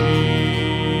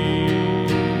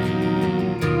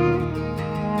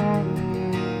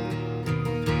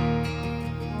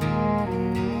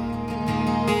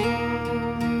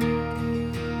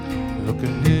 Look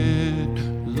ahead,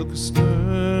 look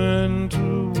astern,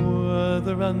 to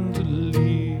weather and to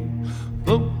lee.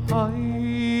 Blow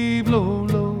high, blow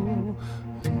low,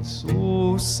 and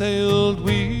so sailed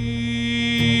we.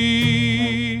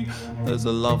 There's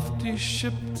a lofty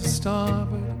ship to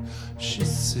starboard,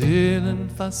 she's sailing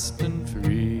fast and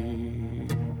free,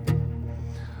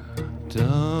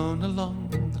 down along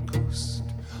the coast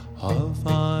of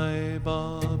High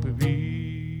Barbary.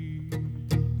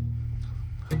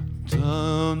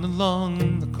 Down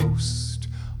along the coast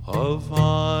of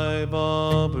High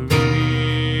Barbary.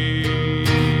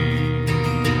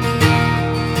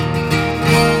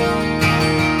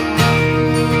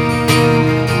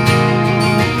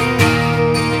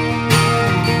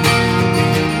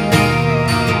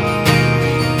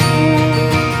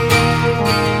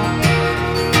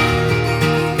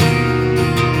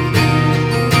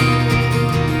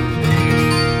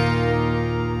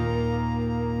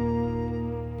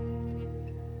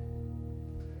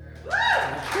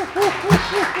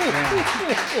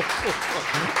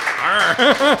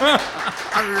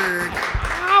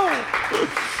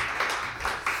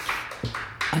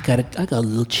 I got a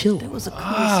little chill. That was a cool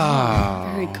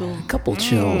song. Very cool. A couple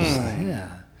chills. Yeah.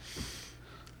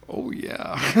 Oh,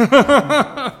 yeah.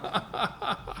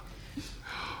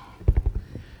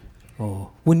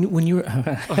 Oh, when you were,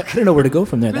 I don't know where to go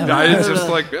from there. It's just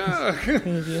like,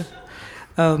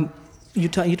 You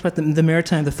talked about the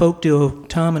Maritime, the folk duo,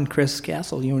 Tom and Chris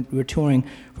Castle. You were touring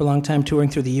for a long time, touring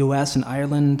through the U.S. and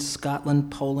Ireland,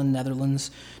 Scotland, Poland,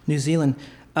 Netherlands, New Zealand.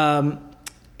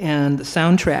 And the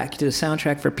soundtrack, you did a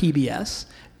soundtrack for PBS.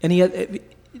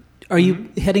 Are you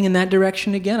heading in that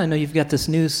direction again? I know you've got this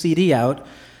new CD out,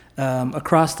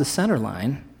 Across the Center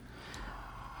Line.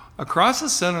 Across the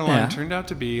Center Line turned out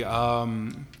to be...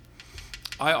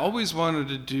 I always wanted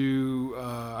to do...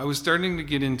 I was starting to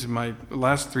get into my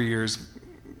last 3 years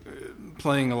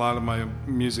playing a lot of my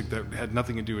music that had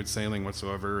nothing to do with sailing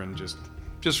whatsoever, and just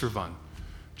for fun.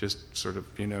 Just sort of,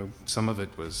 some of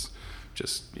it was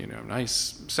just,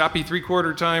 nice, sappy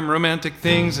three-quarter time romantic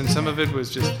things, and some of it was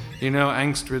just,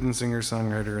 angst-ridden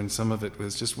singer-songwriter, and some of it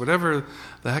was just whatever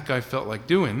the heck I felt like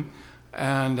doing,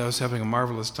 and I was having a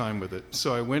marvelous time with it.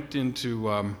 So I went into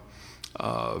a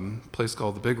place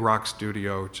called the Big Rock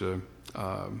Studio, which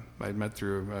I'd met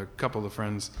through a couple of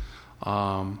friends,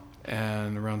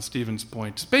 and around Stevens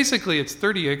Point. Basically, it's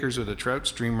 30 acres with a trout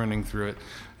stream running through it,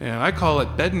 and I call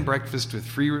it bed and breakfast with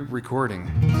free recording.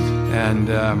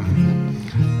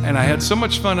 And I had so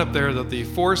much fun up there that the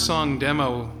 4-song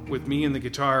demo with me and the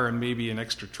guitar and maybe an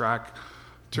extra track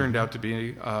turned out to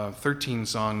be 13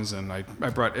 songs, and I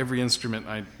brought every instrument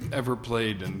I ever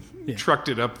played and trucked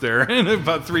it up there in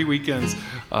about 3 weekends,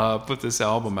 put this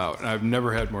album out. And I've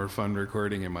never had more fun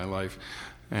recording in my life.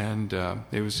 And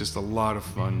it was just a lot of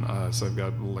fun. So I've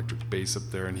got electric bass up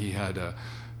there, and he had a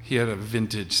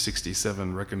vintage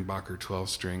 67 Rickenbacker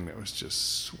 12-string that was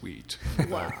just sweet.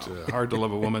 Wow. But, hard to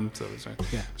love a woman, so it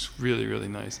was really, really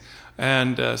nice.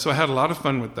 And so I had a lot of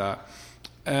fun with that.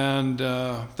 And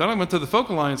then I went to the Folk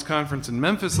Alliance conference in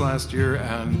Memphis last year,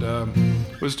 and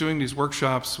was doing these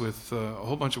workshops with a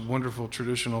whole bunch of wonderful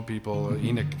traditional people,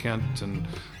 Enoch Kent and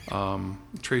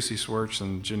Tracy Swartz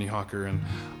and Ginny Hawker, and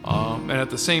at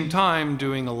the same time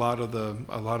doing a lot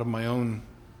of my own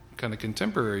kind of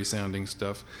contemporary sounding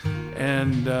stuff,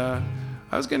 and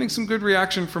I was getting some good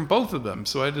reaction from both of them,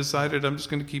 so I decided I'm just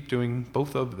going to keep doing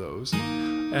both of those,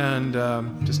 and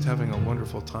just having a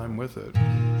wonderful time with it.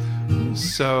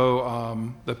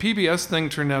 So the PBS thing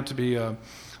turned out to be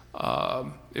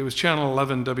it was Channel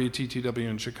 11 WTTW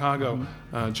in Chicago.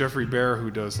 Jeffrey Bear, who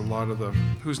does a lot of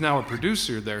who's now a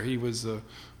producer there, he was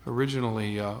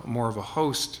originally more of a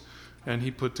host, and he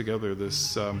put together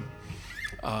this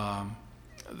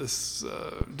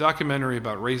documentary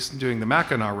about doing the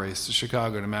Mackinac race, the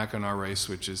Chicago to Mackinac race,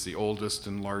 which is the oldest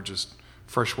and largest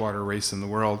freshwater race in the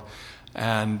world.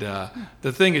 And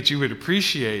the thing that you would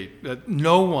appreciate that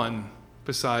no one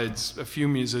besides a few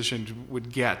musicians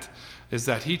would get is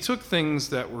that he took things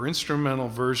that were instrumental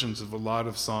versions of a lot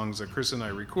of songs that Chris and I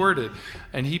recorded,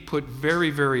 and he put very,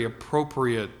 very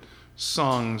appropriate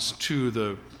songs to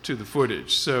the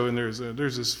footage. So, and there's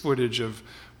this footage of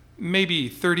maybe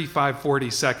 35, 40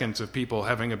 seconds of people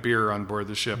having a beer on board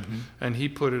the ship, and he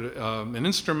put an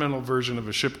instrumental version of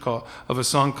a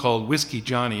song called Whiskey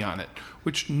Johnny on it,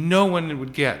 which no one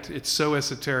would get. It's so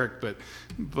esoteric,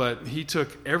 but he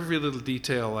took every little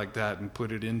detail like that and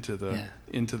put it into the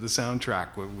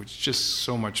soundtrack, which is just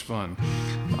so much fun.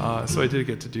 So I did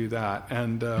get to do that,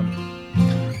 and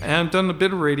done a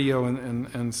bit of radio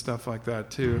and stuff like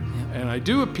that too. And I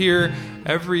do appear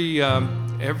every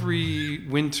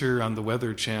winter on the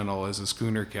Weather Channel as a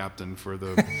schooner captain for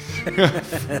the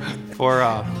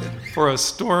for a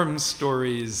Storm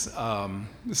Stories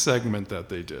segment that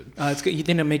they did. It's good. You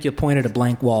didn't make you point at a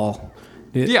blank wall.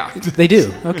 Yeah, they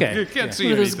do. Okay, you can't see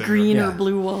One of those anything. green or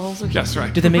blue walls. Okay. That's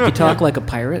right. Do they make you talk like a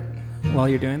pirate while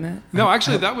you're doing that? No,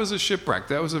 actually, that was a shipwreck.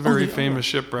 That was a very famous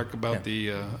shipwreck about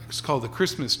it's called the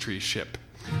Christmas Tree Ship,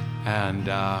 and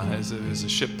it was a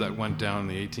ship that went down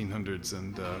in the 1800s,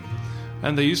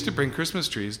 and they used to bring Christmas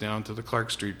trees down to the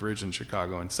Clark Street Bridge in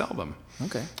Chicago and sell them.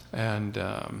 Okay. And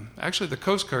actually, the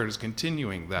Coast Guard is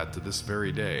continuing that to this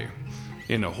very day,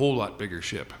 in a whole lot bigger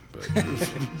ship. But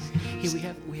Hey,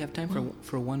 we have time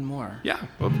for one more. yeah,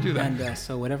 love to do that. And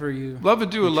so whatever you Love to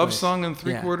do a love choice. song in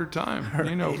three-quarter time.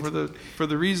 You know, Right. for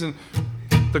the reason,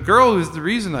 the girl is the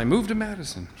reason I moved to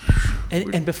Madison.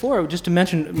 And before, just to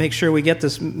make sure we get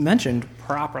this mentioned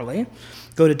properly,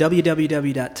 go to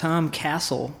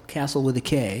www.tomcastle, Castle with a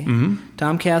K,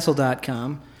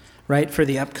 tomcastle.com, right, for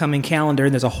the upcoming calendar.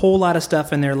 And there's a whole lot of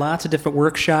stuff in there, lots of different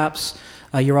workshops.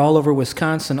 You're all over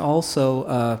Wisconsin,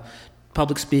 also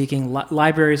public speaking,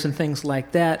 libraries and things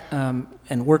like that,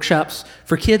 and workshops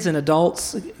for kids and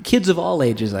adults, kids of all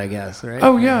ages, I guess, right?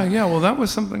 Oh yeah. Well, that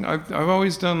was something I've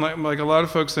always done. Like a lot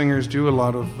of folk singers do a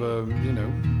lot of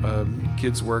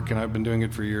kids work, and I've been doing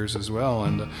it for years as well.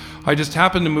 And I just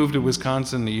happened to move to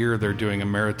Wisconsin the year they're doing a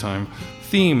maritime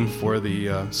theme for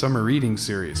the summer reading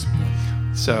series.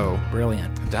 So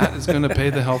Brilliant. that is going to pay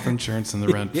the health insurance and the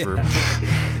rent for,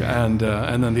 and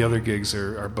then the other gigs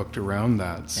are booked around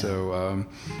that. So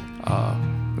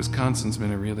Wisconsin's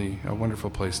been a wonderful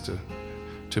place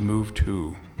to move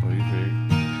to. What do you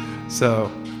think? So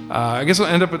I guess we'll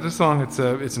end up with this song. It's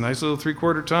a nice little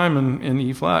three-quarter time in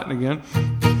E flat again,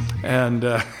 and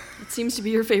It seems to be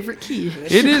your favorite key.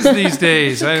 it is these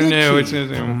days. I don't know.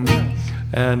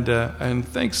 And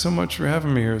thanks so much for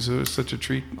having me here. It was such a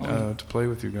treat to play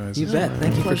with you guys. You bet.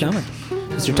 Thank you for coming.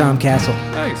 Mr. Tom Castle.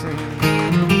 Thanks.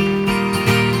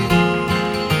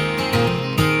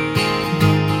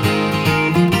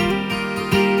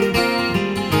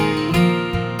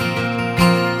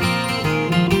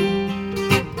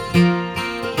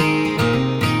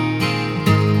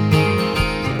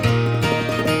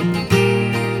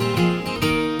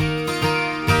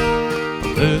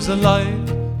 There's a light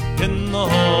in the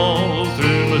hall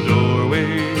through the doorway.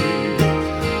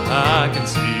 I can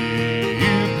see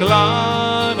you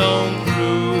glide on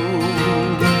through,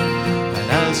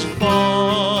 and as you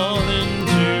fall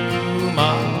into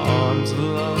my arms,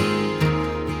 love,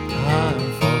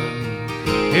 I'm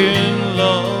falling in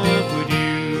love with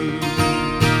you.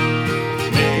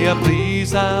 May I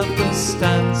please have this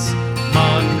dance,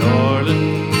 my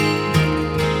darling?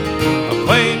 A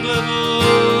quaint little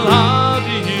how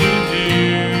do you do?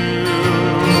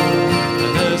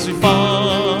 And as we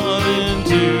fall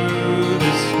into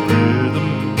this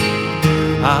rhythm,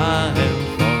 I am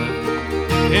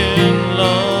falling in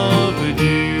love with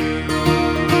you.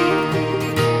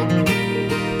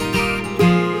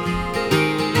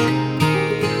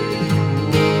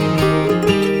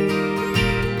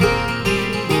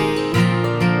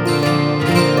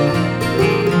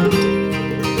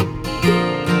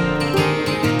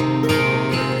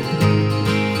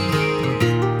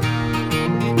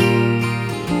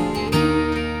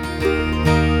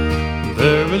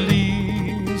 are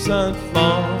leaves that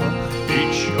fall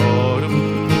each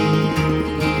autumn,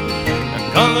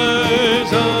 and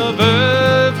colors of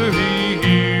every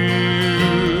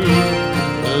hue,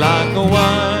 like a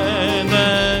wine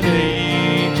that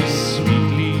ages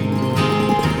sweetly.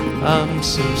 I'm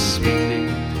so sweetly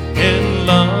in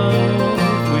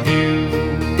love with you.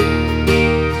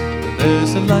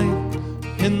 There's a light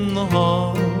in the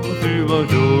hall through a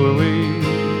doorway.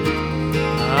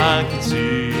 I can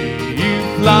see you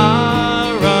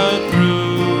fly right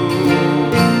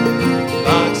through,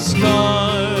 like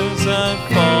stars that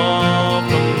fall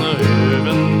from the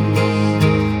heavens.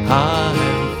 I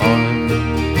am falling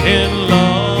in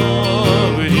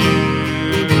love with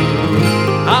you.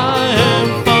 I am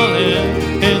falling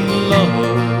in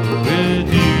love with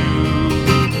you.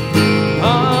 I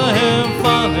am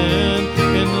falling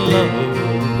in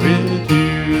love with you.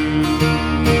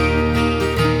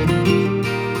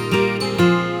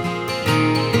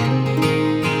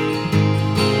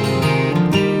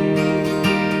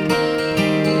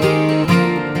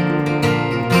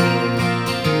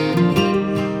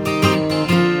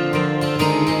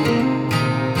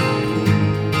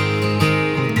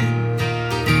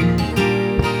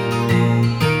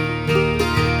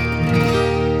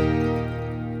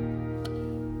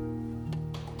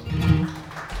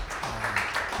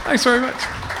 Thanks very much.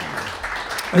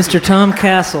 Mr. Tom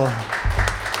Castle,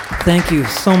 thank you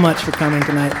so much for coming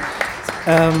tonight.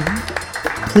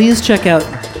 Please check out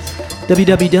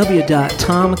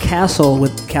www.tomcastle,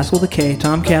 with Castle with a K,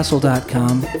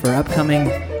 tomcastle.com for upcoming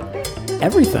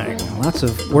everything. Lots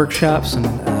of workshops and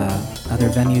other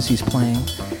venues he's playing.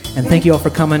 And thank you all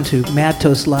for coming to Mad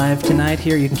Toast Live tonight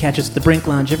here. You can catch us at the Brink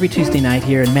Lounge every Tuesday night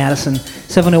here in Madison,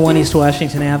 701 East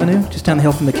Washington Avenue, just down the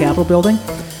hill from the Capitol building.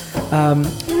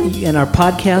 And our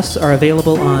podcasts are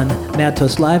available on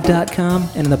madtoastlive.com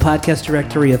and in the podcast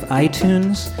directory of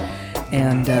iTunes.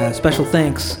 And special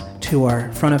thanks to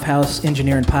our front of house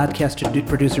engineer and podcast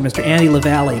producer, Mr. Andy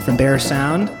LaValle from Bear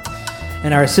Sound,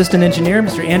 and our assistant engineer,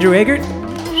 Mr. Andrew Eggert.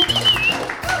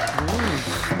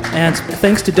 And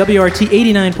thanks to WRT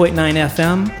 89.9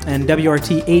 FM and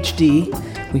WRT HD.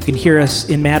 You can hear us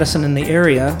in Madison and the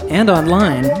area and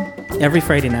online every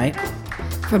Friday night.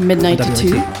 From midnight to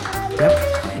 2. Yep.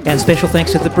 And special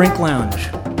thanks to the Brink Lounge.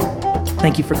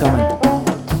 Thank you for coming.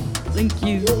 Thank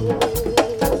you.